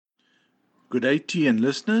Good day to you and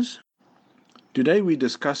listeners. Today we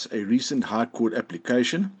discuss a recent High Court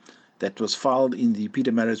application that was filed in the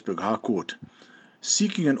Pietermaritzburg High Court,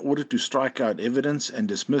 seeking an order to strike out evidence and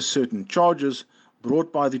dismiss certain charges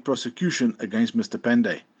brought by the prosecution against Mr.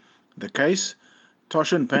 Pandey. The case,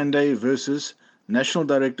 Toshin Pandey versus National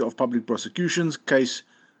Director of Public Prosecutions, case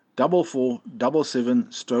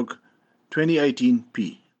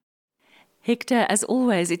 4477/2018P. Hector, as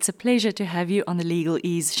always, it's a pleasure to have you on the Legal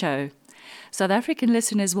Ease show. South African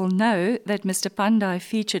listeners will know that Mr. Pandey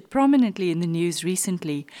featured prominently in the news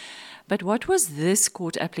recently. But what was this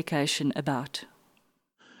court application about?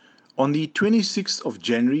 On the 26th of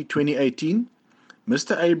January 2018,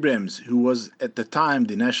 Mr. Abrams, who was at the time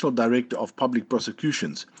the National Director of Public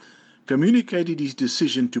Prosecutions, communicated his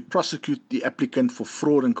decision to prosecute the applicant for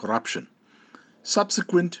fraud and corruption.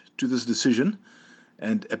 Subsequent to this decision,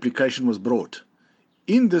 an application was brought.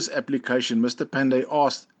 In this application, Mr. Pandey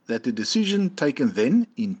asked that the decision taken then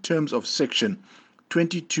in terms of Section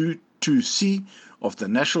 22(2)(c) of the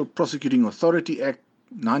National Prosecuting Authority Act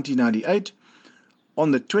 1998 on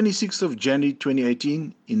the 26th of January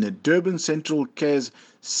 2018 in the Durban Central CAS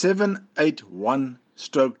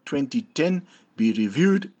 781/2010 be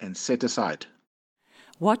reviewed and set aside.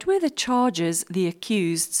 What were the charges the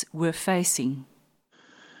accuseds were facing?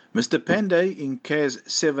 Mr. Pandey in CAS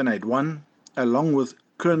 781, along with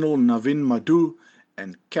Colonel Navin Madhu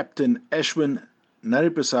and Captain Ashwin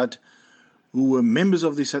Nariprasad, who were members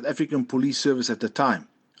of the South African Police Service at the time,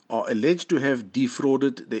 are alleged to have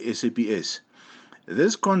defrauded the SAPS.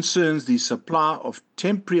 This concerns the supply of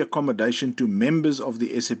temporary accommodation to members of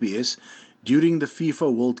the SAPS during the FIFA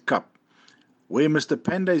World Cup, where Mr.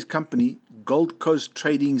 Pandey's company, Gold Coast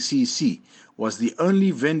Trading CC, was the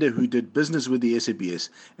only vendor who did business with the SAPS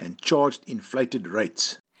and charged inflated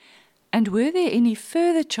rates. And were there any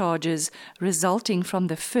further charges resulting from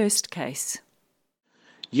the first case?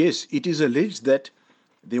 Yes, it is alleged that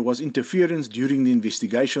there was interference during the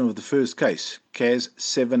investigation of the first case, CAS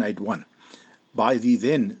 781, by the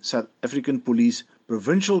then South African Police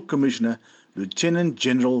Provincial Commissioner, Lieutenant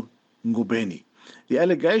General Ngubeni. The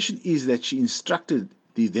allegation is that she instructed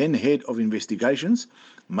the then head of investigations,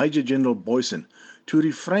 Major General Boyson, to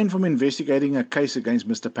refrain from investigating a case against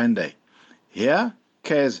Mr. Pandey. Here,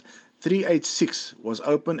 CAS 386 was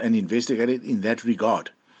opened and investigated in that regard.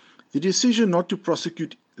 The decision not to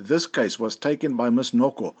prosecute this case was taken by Ms.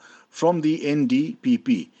 Noko from the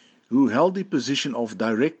NDPP, who held the position of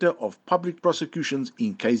Director of Public Prosecutions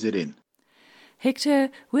in KZN. Hector,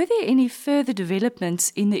 were there any further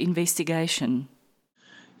developments in the investigation?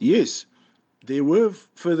 Yes, there were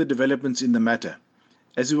further developments in the matter,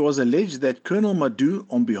 as it was alleged that Colonel Madhu,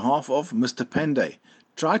 on behalf of Mr. Pandey,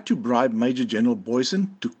 tried to bribe Major General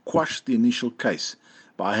Boyson to quash the initial case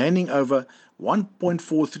by handing over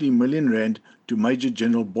 1.43 million rand to Major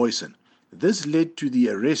General Boyson. This led to the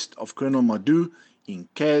arrest of Colonel Madhu in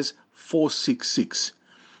CAS 466.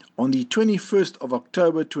 On the 21st of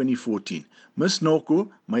October 2014, Ms.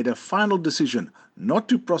 Noko made a final decision not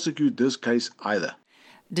to prosecute this case either.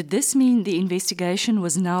 Did this mean the investigation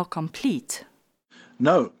was now complete?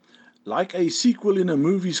 No, like a sequel in a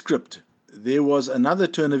movie script, there was another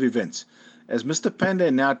turn of events, as Mr.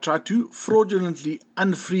 Pandey now tried to fraudulently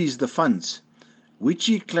unfreeze the funds, which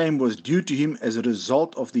he claimed was due to him as a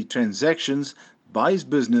result of the transactions by his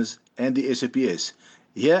business and the SAPS.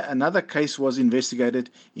 Here, another case was investigated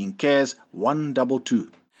in CAS 122.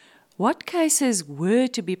 What cases were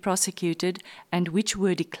to be prosecuted and which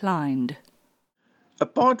were declined?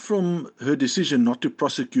 Apart from her decision not to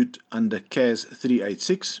prosecute under CAS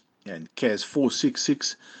 386 and CAS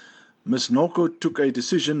 466, Ms. Noko took a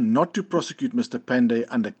decision not to prosecute Mr. Pandey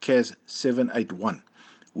under CAS 781,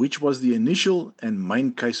 which was the initial and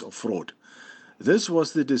main case of fraud. This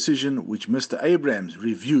was the decision which Mr. Abrams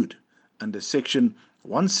reviewed under Section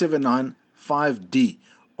 179(5)(d)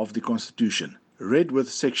 of the Constitution, read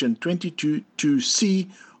with Section 22(2)(c)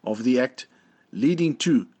 of the Act, leading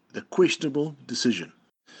to the questionable decision.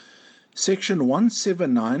 Section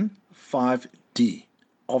 179(5)(d)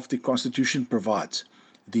 of the Constitution provides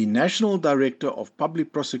the National Director of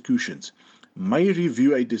Public Prosecutions may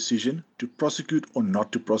review a decision to prosecute or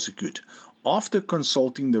not to prosecute after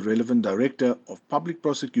consulting the relevant Director of Public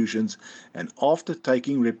Prosecutions and after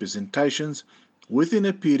taking representations within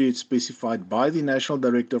a period specified by the National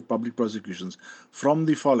Director of Public Prosecutions from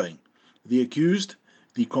the following: the accused,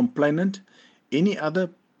 the complainant, any other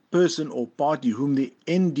person or party whom the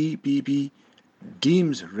NDPP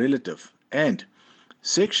deems relative, and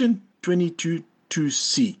Section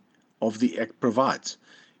 22(2)(c) of the Act provides,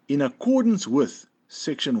 in accordance with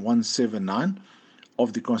Section 179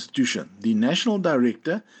 of the Constitution, the National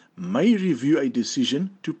Director may review a decision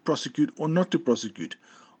to prosecute or not to prosecute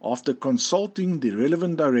after consulting the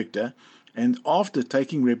relevant director and after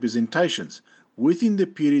taking representations within the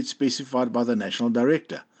period specified by the National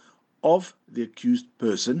Director of the accused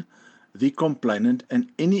person, the complainant, and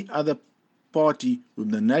any other party whom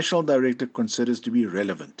the National Director considers to be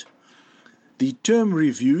relevant. The term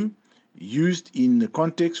review used in the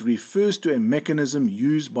context refers to a mechanism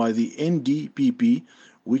used by the NDPP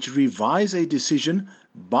which revises a decision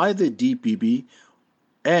by the DPP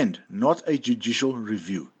and not a judicial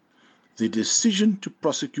review. The decision to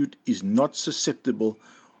prosecute is not susceptible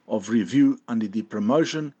of review under the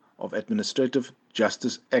Promotion of Administrative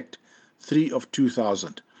Justice Act 3 of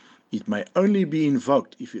 2000. It may only be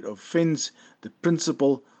invoked if it offends the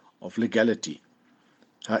principle of legality.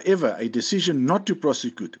 However, a decision not to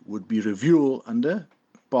prosecute would be reviewable under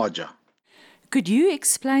PAJA. Could you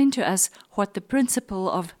explain to us what the principle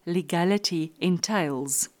of legality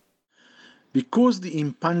entails? Because the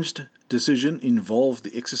impunged decision involved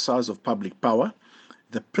the exercise of public power,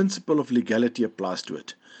 the principle of legality applies to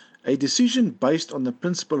it. A decision based on the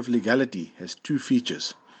principle of legality has two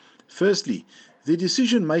features. Firstly, the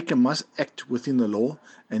decision maker must act within the law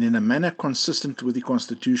and in a manner consistent with the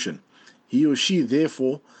Constitution. He or she,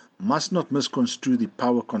 therefore, must not misconstrue the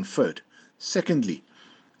power conferred. Secondly,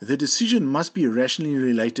 the decision must be rationally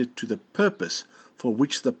related to the purpose for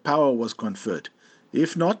which the power was conferred.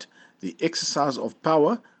 If not, the exercise of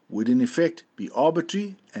power would in effect be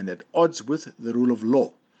arbitrary and at odds with the rule of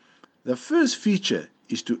law. The first feature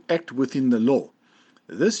is to act within the law.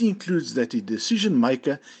 This includes that the decision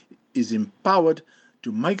maker is empowered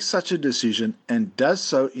to make such a decision and does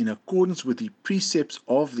so in accordance with the precepts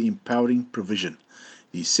of the empowering provision.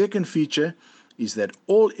 The second feature is that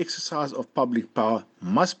all exercise of public power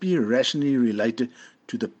must be rationally related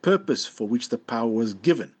to the purpose for which the power was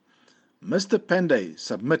given. Mr. Pandey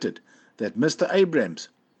submitted that Mr. Abrahams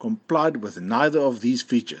complied with neither of these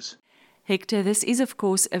features. Hector, this is of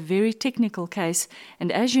course a very technical case,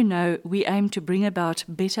 and as you know, we aim to bring about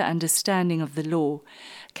better understanding of the law.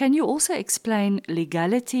 Can you also explain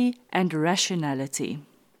legality and rationality?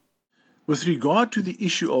 With regard to the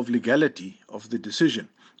issue of legality of the decision,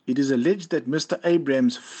 it is alleged that Mr.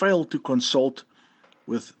 Abrahams failed to consult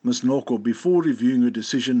with Ms. Noko before reviewing her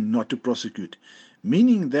decision not to prosecute,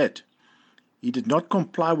 meaning that he did not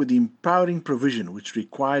comply with the empowering provision which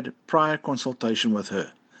required prior consultation with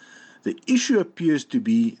her. The issue appears to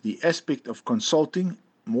be the aspect of consulting,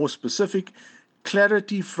 more specific,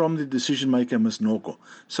 clarity from the decision maker, Ms. Noko.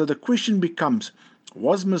 So the question becomes,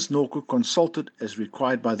 was Ms. Noko consulted as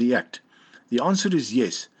required by the Act? The answer is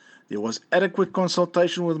yes. There was adequate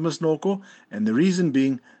consultation with Ms. Noko, and the reason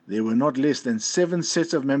being there were not less than 7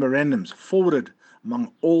 sets of memorandums forwarded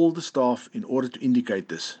among all the staff in order to indicate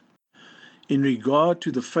this. In regard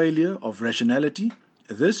to the failure of rationality,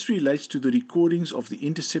 this relates to the recordings of the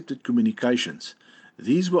intercepted communications.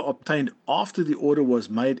 These were obtained after the order was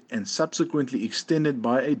made and subsequently extended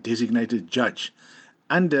by a designated judge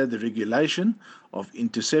under the Regulation of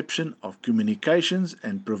Interception of Communications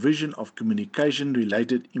and Provision of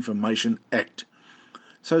Communication-Related Information Act.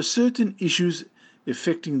 So certain issues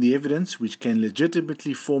affecting the evidence which can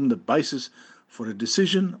legitimately form the basis for a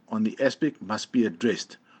decision on the aspect must be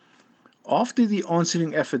addressed. After the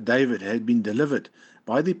answering affidavit had been delivered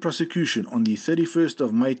by the prosecution on the 31st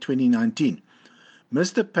of May 2019,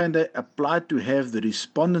 Mr. Pandey applied to have the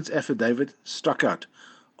respondent's affidavit struck out.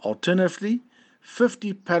 Alternatively,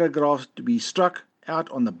 50 paragraphs to be struck out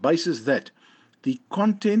on the basis that the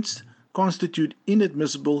contents constitute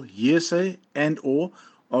inadmissible hearsay and or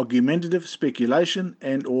argumentative speculation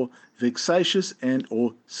and or vexatious and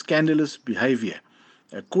or scandalous behavior.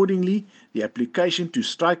 Accordingly, the application to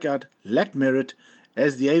strike out lacked merit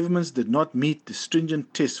as the evidence did not meet the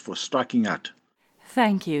stringent tests for striking out.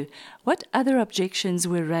 Thank you. What other objections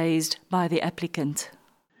were raised by the applicant?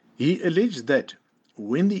 He alleged that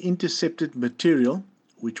when the intercepted material,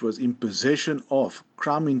 which was in possession of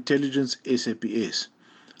Crime Intelligence SAPS,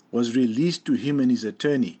 was released to him and his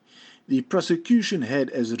attorney, the prosecution had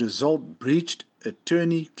as a result breached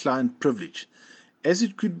attorney-client privilege, as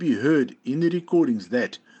it could be heard in the recordings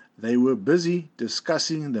that they were busy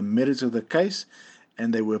discussing the merits of the case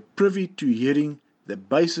and they were privy to hearing the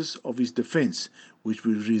basis of his defense, which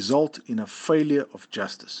would result in a failure of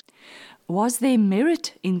justice. Was there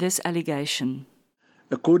merit in this allegation?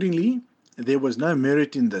 Accordingly, there was no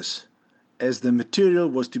merit in this, as the material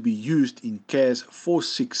was to be used in CAS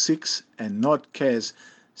 466 and not CAS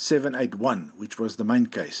 781, which was the main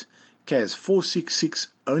case. CAS 466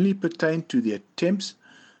 only pertained to the attempts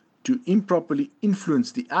to improperly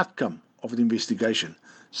influence the outcome of the investigation,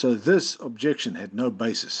 so this objection had no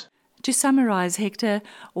basis. To summarize, Hector,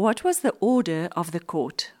 what was the order of the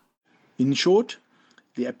court? In short,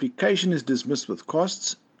 the application is dismissed with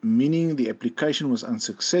costs, meaning the application was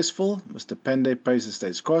unsuccessful. Mr. Pandey pays the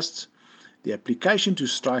state's costs. The application to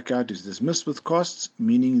strike out is dismissed with costs,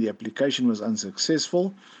 meaning the application was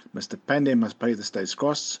unsuccessful. Mr. Pandey must pay the state's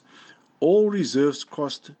costs. All reserves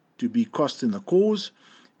cost to be costs in the cause,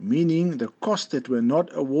 meaning the costs that were not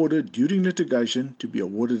awarded during litigation to be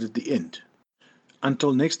awarded at the end.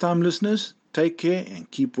 Until next time, listeners, take care and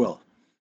keep well.